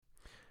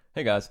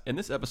Hey guys, in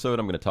this episode,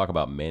 I'm going to talk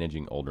about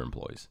managing older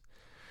employees.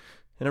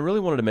 And I really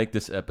wanted to make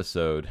this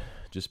episode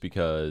just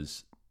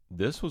because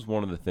this was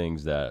one of the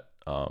things that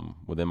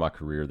within my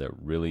career that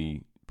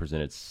really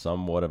presented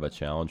somewhat of a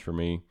challenge for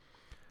me.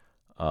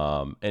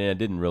 And I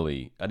didn't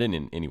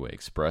in any way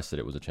express that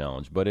it was a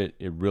challenge, but it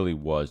really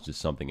was just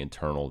something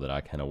internal that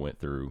I kind of went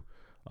through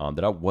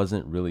that I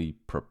wasn't really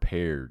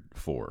prepared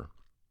for.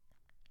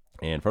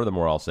 And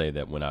furthermore, I'll say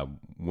that when I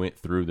went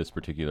through this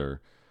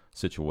particular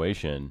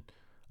situation,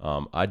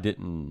 I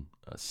didn't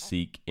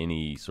seek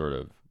any sort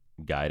of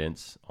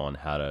guidance on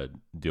how to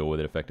deal with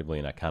it effectively,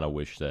 and I kind of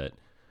wish that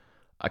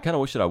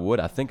I would.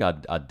 I think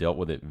I dealt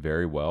with it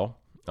very well,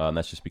 and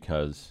that's just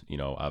because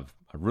I've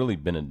really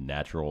been a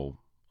natural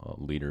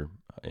leader,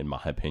 in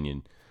my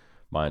opinion,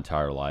 my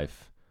entire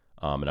life,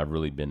 and I've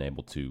really been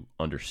able to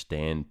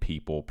understand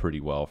people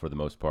pretty well for the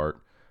most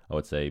part. I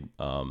would say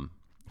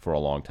for a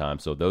long time.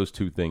 So those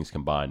two things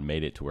combined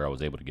made it to where I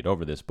was able to get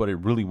over this. But it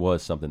really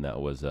was something that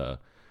was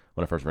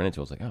when I first ran into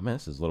it, I was like, oh man,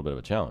 this is a little bit of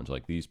a challenge.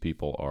 Like these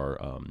people are,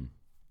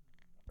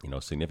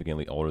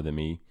 significantly older than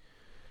me,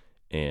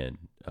 and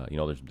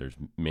there's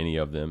many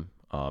of them,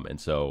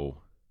 and so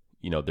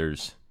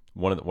there's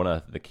one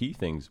of the key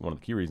things, one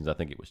of the key reasons I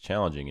think it was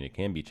challenging, and it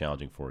can be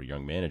challenging for a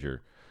young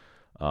manager,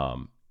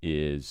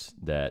 is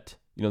that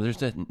there's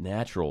that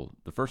natural.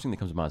 The first thing that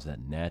comes to mind is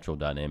that natural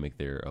dynamic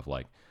there of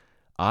like,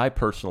 I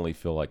personally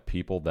feel like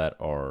people that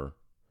are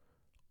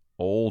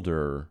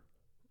older,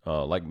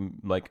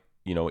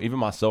 even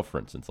myself, for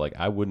instance, like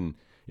I wouldn't,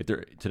 if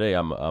they're today,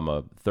 I'm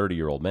a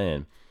 30-year-old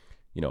man,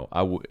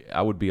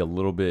 I would be a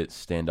little bit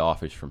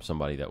standoffish from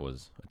somebody that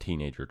was a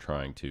teenager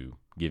trying to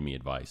give me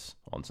advice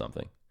on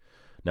something.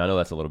 Now I know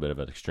that's a little bit of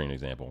an extreme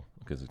example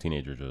because the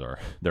teenagers are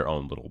their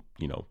own little,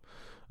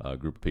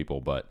 group of people,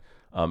 but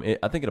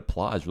I think it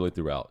applies really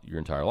throughout your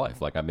entire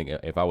life. Like I think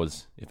if I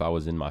was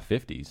in my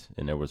 50s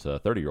and there was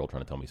a 30-year-old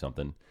trying to tell me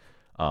something,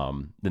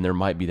 then there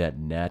might be that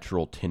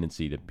natural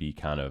tendency to be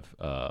kind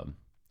of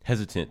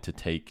hesitant to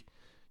take,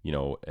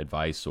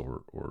 advice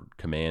or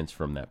commands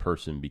from that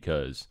person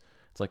because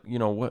it's like,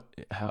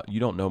 how you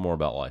don't know more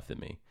about life than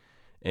me.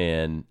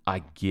 And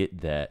I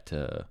get that.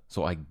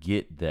 So I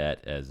get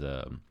that as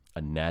a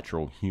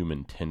natural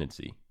human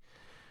tendency.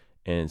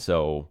 And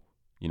so,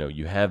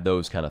 you have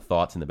those kind of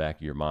thoughts in the back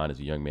of your mind as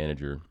a young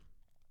manager.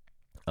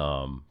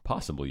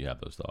 Possibly you have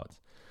those thoughts.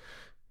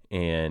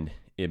 And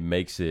it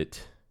makes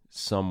it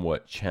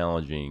somewhat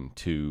challenging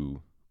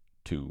to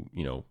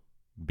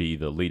be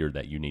the leader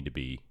that you need to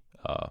be.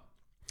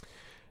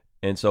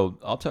 And so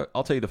I'll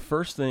tell you the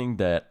first thing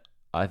that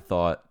I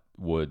thought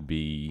would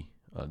be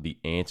the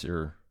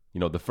answer,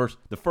 the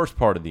first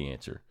part of the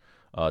answer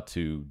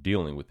to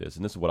dealing with this.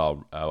 And this is what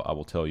I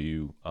will tell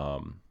you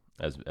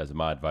as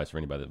my advice for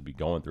anybody that would be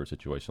going through a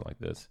situation like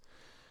this.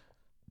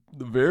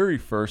 The very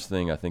first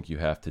thing I think you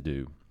have to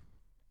do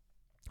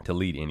to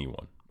lead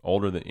anyone,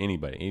 older than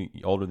anybody,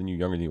 older than you,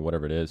 younger than you,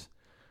 whatever it is,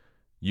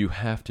 you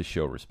have to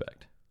show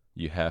respect.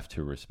 You have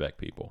to respect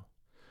people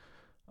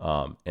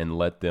and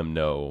let them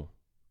know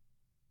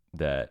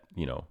that,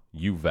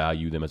 you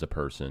value them as a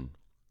person.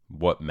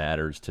 What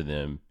matters to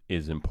them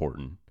is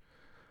important.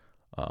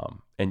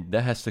 And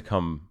that has to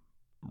come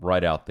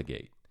right out the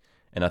gate.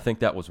 And I think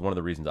that was one of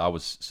the reasons I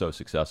was so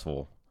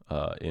successful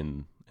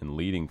in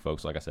leading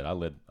folks. Like I said, I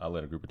led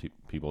a group of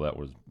people that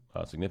was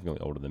significantly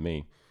older than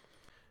me.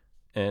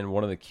 And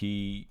one of the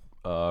key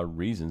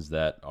reasons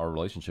that our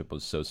relationship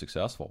was so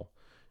successful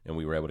and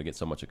we were able to get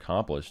so much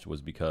accomplished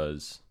was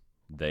because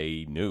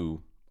they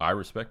knew I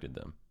respected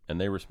them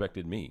and they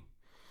respected me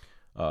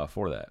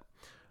for that.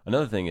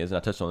 Another thing is, and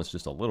I touched on this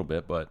just a little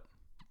bit, but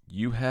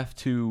you have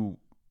to,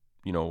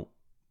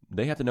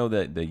 they have to know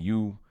that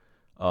you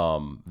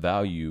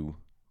value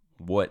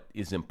what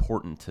is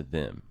important to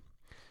them.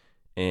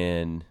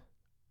 And,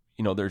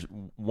 there's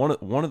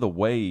one of the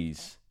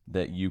ways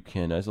that you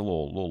can, as a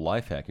little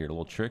life hack here, a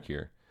little trick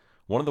here,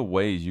 one of the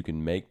ways you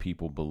can make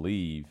people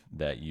believe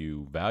that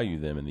you value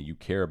them and that you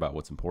care about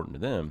what's important to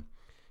them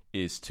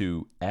is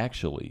to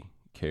actually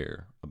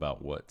care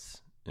about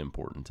what's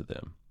important to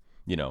them.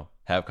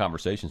 Have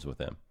conversations with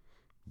them,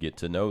 get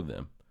to know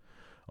them,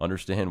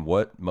 understand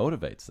what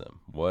motivates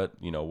them.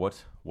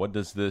 What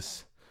does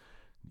this,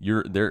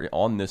 they're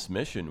on this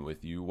mission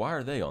with you. Why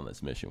are they on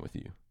this mission with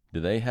you? Do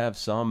they have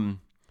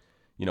some,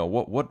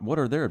 what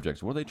are their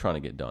objectives? What are they trying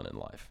to get done in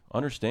life?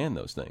 Understand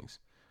those things.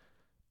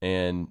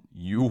 And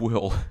you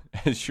will,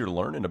 as you're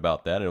learning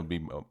about that, it'll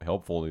be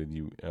helpful in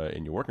you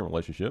in your working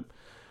relationship.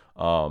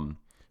 Who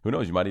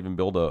knows? You might even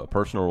build a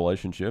personal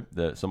relationship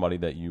that somebody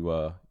that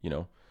you,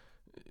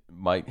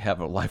 might have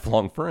a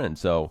lifelong friend.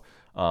 So,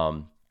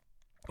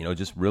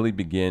 just really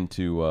begin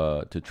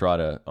to try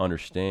to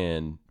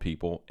understand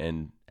people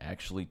and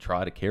actually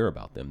try to care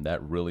about them.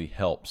 That really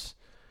helps.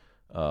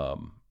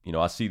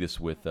 I see this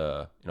with,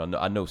 I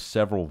know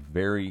several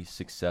very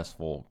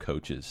successful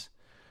coaches,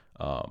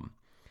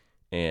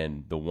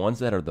 and the ones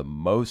that are the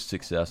most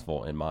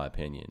successful, in my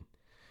opinion,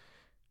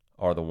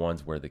 are the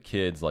ones where the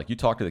kids, like you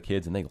talk to the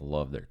kids and they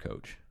love their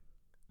coach.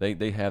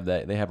 They have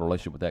a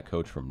relationship with that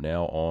coach from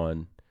now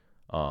on.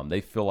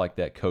 They feel like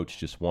that coach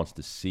just wants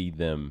to see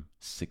them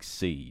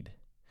succeed.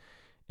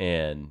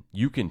 And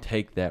you can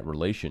take that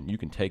you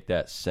can take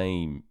that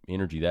same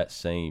energy, that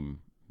same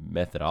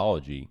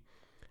methodology,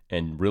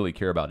 and really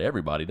care about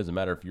everybody. It doesn't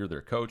matter if you're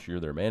their coach, you're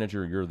their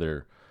manager, you're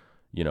their,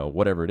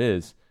 whatever it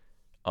is.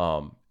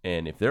 And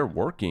if they're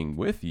working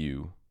with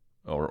you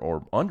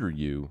or under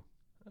you,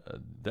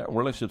 that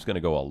relationship's going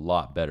to go a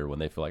lot better when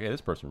they feel like, hey,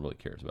 this person really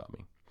cares about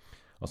me.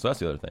 So that's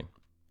the other thing.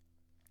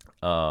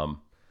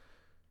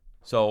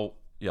 So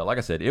yeah, like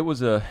I said, it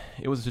was a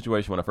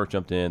situation when I first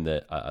jumped in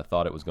that I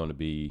thought it was going to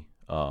be,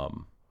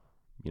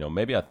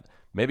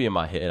 maybe in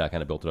my head I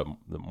kind of built it up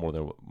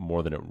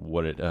more than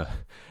what it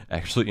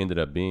actually ended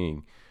up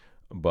being.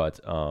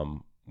 But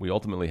we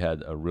ultimately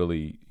had a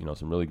really,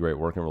 some really great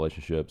working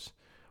relationships.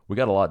 We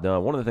got a lot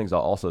done. One of the things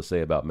I'll also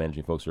say about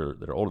managing folks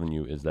that are older than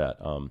you is that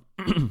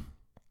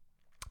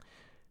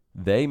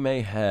they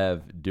may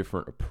have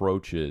different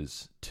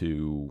approaches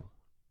to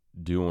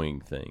doing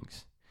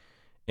things.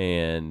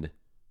 And,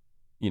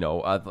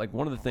 like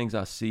one of the things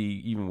I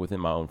see even within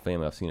my own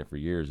family, I've seen it for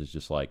years, is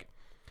just like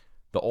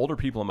the older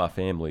people in my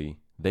family,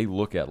 they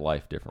look at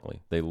life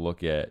differently. They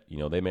look at,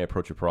 they may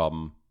approach a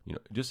problem,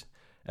 just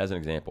as an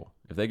example,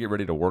 if they get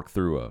ready to work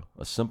through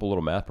a simple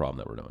little math problem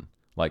that we're doing,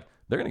 like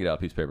they're going to get out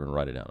a piece of paper and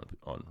write it down.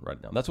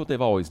 That's what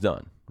they've always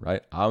done,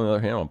 right? On the other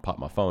hand, I'm going to pop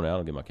my phone out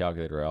and get my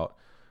calculator out,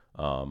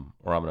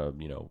 or I'm going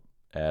to,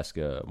 ask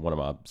one of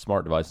my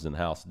smart devices in the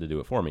house to do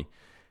it for me.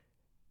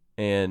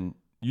 And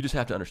you just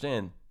have to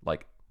understand,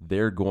 like,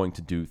 they're going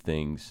to do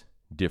things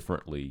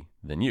differently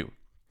than you.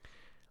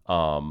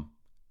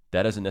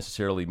 That doesn't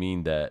necessarily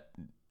mean that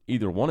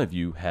either one of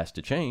you has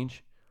to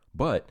change,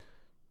 but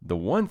the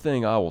one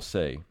thing I will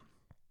say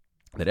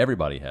that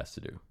everybody has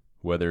to do,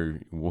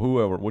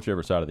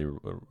 whichever side of the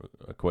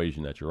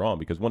equation that you're on,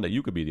 because one day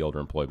you could be the older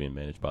employee being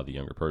managed by the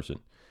younger person,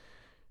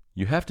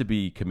 you have to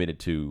be committed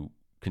to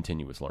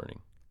continuous learning.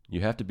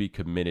 You have to be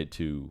committed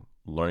to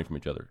learning from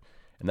each other.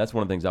 And that's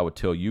one of the things I would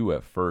tell you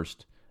at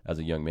first as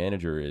a young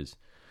manager is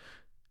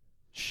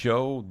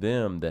show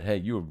them that, hey,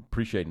 you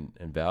appreciate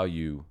and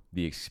value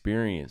the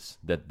experience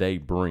that they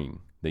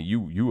bring, that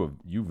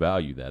you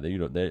value that.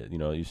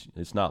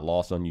 It's not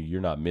lost on you.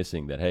 You're not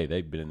missing that, hey,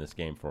 they've been in this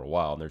game for a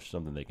while and there's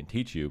something they can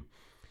teach you.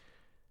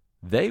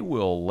 They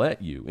will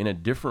let you in a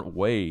different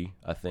way.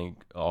 I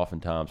think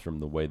oftentimes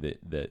from the way that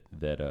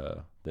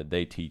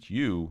they teach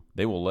you,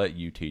 they will let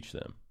you teach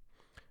them.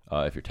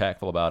 If you're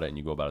tactful about it and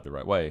you go about it the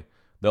right way,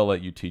 they'll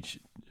let you teach,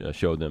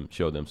 show them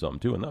something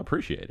too, and they'll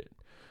appreciate it.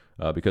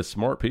 Because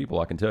smart people,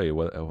 I can tell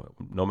you,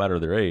 no matter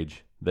their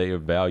age, they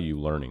value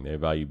learning. They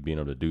value being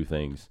able to do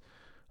things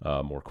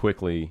more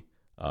quickly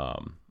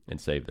and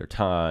save their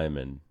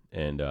time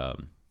and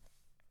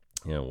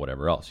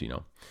whatever else.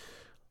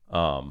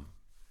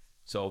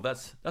 So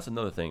that's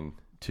another thing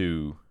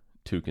to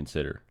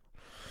consider.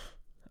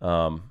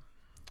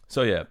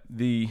 So yeah,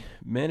 the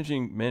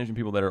managing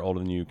people that are older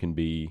than you can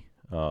be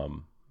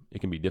it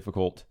can be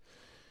difficult.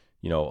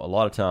 A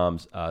lot of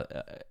times I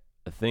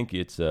think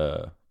it's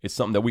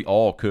something that we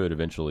all could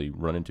eventually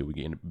run into. We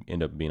can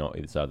end up being on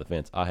either side of the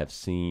fence. I have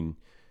seen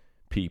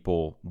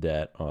people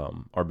that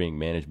are being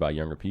managed by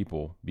younger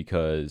people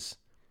because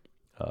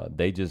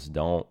they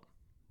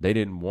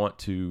didn't want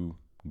to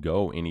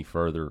go any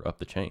further up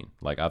the chain.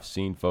 Like I've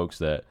seen folks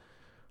that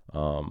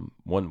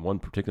one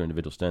particular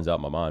individual stands out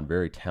in my mind,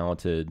 very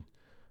talented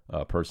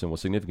person,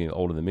 was significantly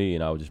older than me,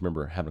 and I would just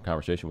remember having a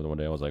conversation with her one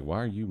day. I was like,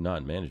 "Why are you not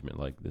in management?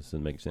 Like this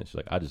doesn't make sense." She's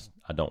like, "I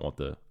don't want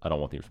the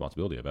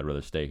responsibility of it. I'd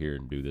rather stay here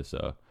and do this,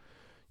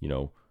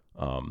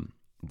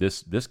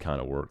 this kind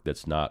of work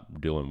that's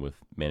not dealing with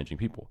managing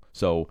people."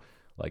 So,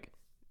 like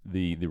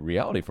the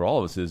reality for all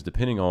of us is,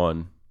 depending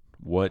on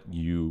what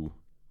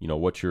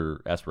what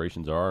your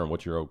aspirations are and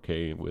what you're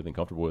okay with and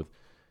comfortable with,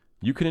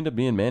 you could end up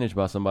being managed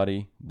by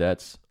somebody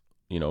that's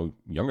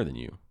younger than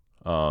you.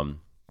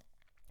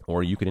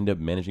 Or you could end up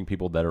managing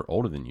people that are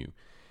older than you.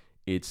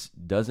 It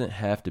doesn't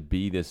have to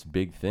be this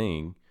big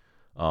thing.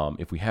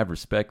 If we have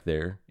respect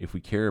there, if we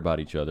care about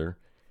each other.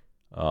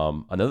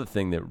 Another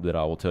thing that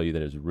I will tell you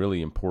that is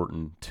really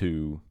important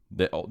the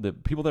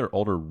people that are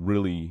older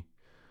really,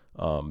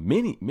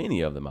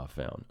 many of them I've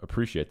found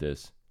appreciate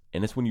this.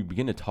 And it's when you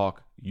begin to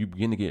talk, you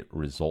begin to get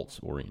results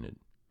oriented.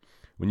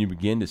 When you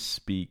begin to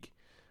speak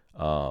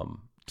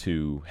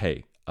to,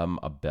 hey, I'm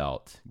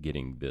about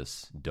getting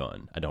this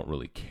done. I don't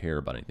really care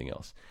about anything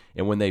else.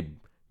 And when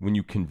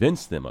you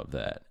convince them of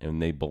that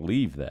and they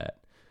believe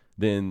that,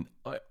 then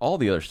all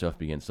the other stuff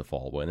begins to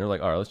fall away. And they're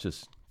like, all right, let's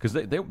just, because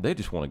they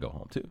just want to go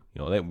home too.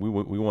 We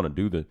want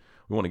to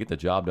we want to get the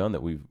job done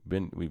that we've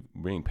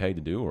being paid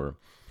to do, or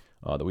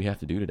that we have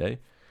to do today.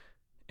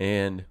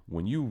 And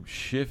when you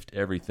shift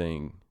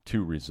everything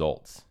to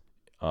results,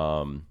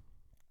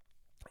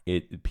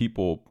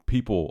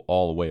 people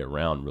all the way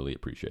around really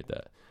appreciate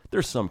that.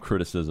 There's some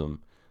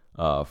criticism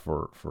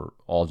for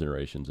all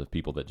generations of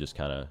people that just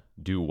kind of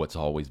do what's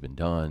always been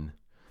done,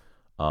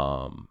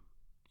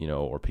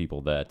 or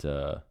people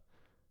that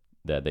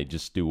they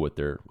just do what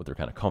they're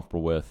kind of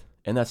comfortable with,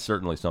 and that's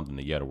certainly something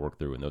that you got to work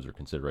through, and those are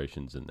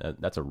considerations, and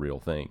that's a real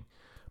thing.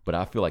 But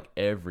I feel like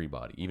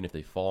everybody, even if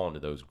they fall into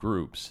those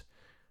groups,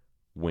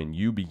 when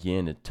you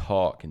begin to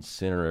talk and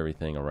center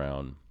everything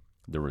around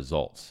the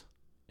results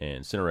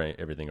and center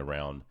everything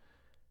around,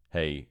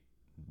 hey,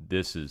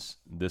 this is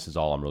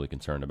all I'm really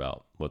concerned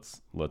about.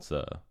 Let's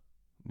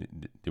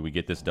did we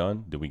get this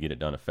done? Did we get it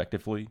done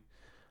effectively?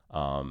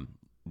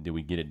 Did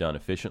we get it done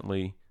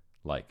efficiently?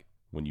 Like,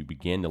 when you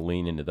begin to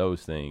lean into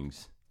those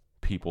things,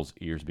 people's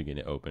ears begin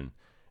to open.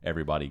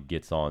 Everybody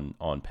gets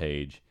on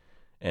page,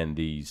 and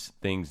these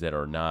things that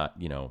are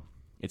not,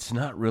 it's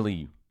not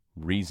really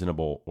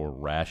reasonable or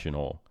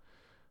rational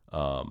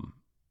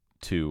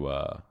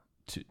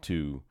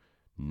to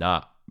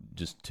not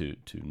just to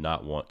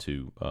not want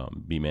to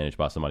be managed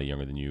by somebody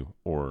younger than you,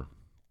 or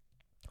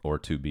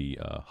to be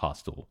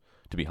hostile.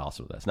 To be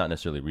hostile, that's not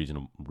necessarily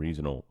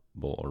reasonable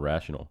or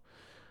rational,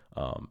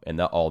 and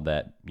that all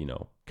that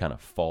kind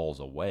of falls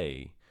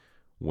away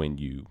when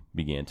you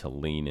begin to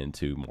lean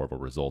into more of a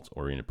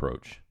results-oriented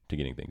approach to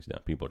getting things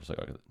done. People are just like,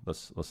 okay,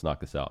 let's knock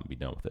this out and be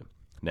done with it.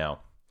 Now,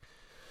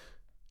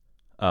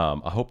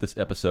 I hope this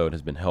episode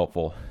has been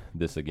helpful.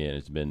 This, again,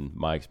 has been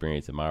my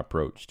experience and my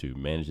approach to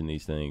managing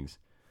these things.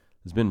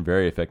 It's been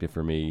very effective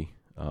for me.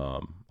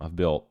 I've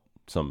built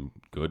some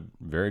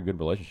very good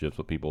relationships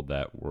with people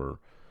that were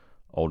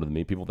older than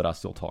me, people that I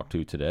still talk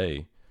to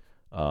today.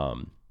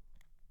 And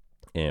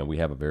we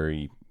have a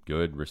very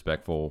good,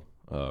 respectful,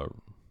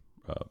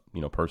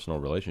 personal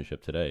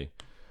relationship today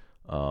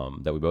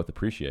that we both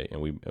appreciate.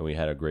 And we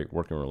had a great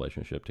working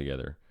relationship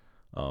together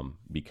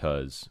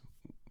because,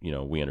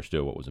 we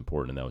understood what was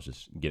important, and that was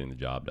just getting the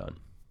job done.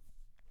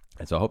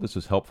 And so I hope this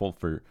was helpful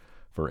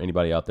for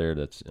anybody out there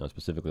that's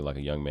specifically like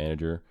a young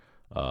manager,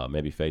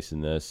 maybe facing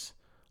this,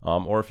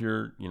 or if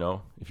you're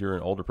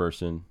an older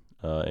person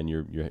and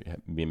you're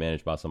being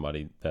managed by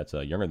somebody that's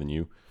younger than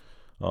you,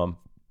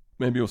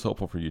 maybe it was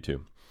helpful for you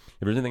too.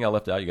 If there's anything I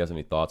left out, you guys have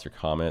any thoughts or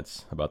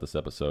comments about this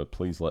episode,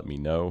 please let me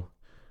know.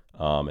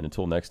 And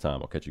until next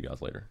time, I'll catch you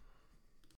guys later.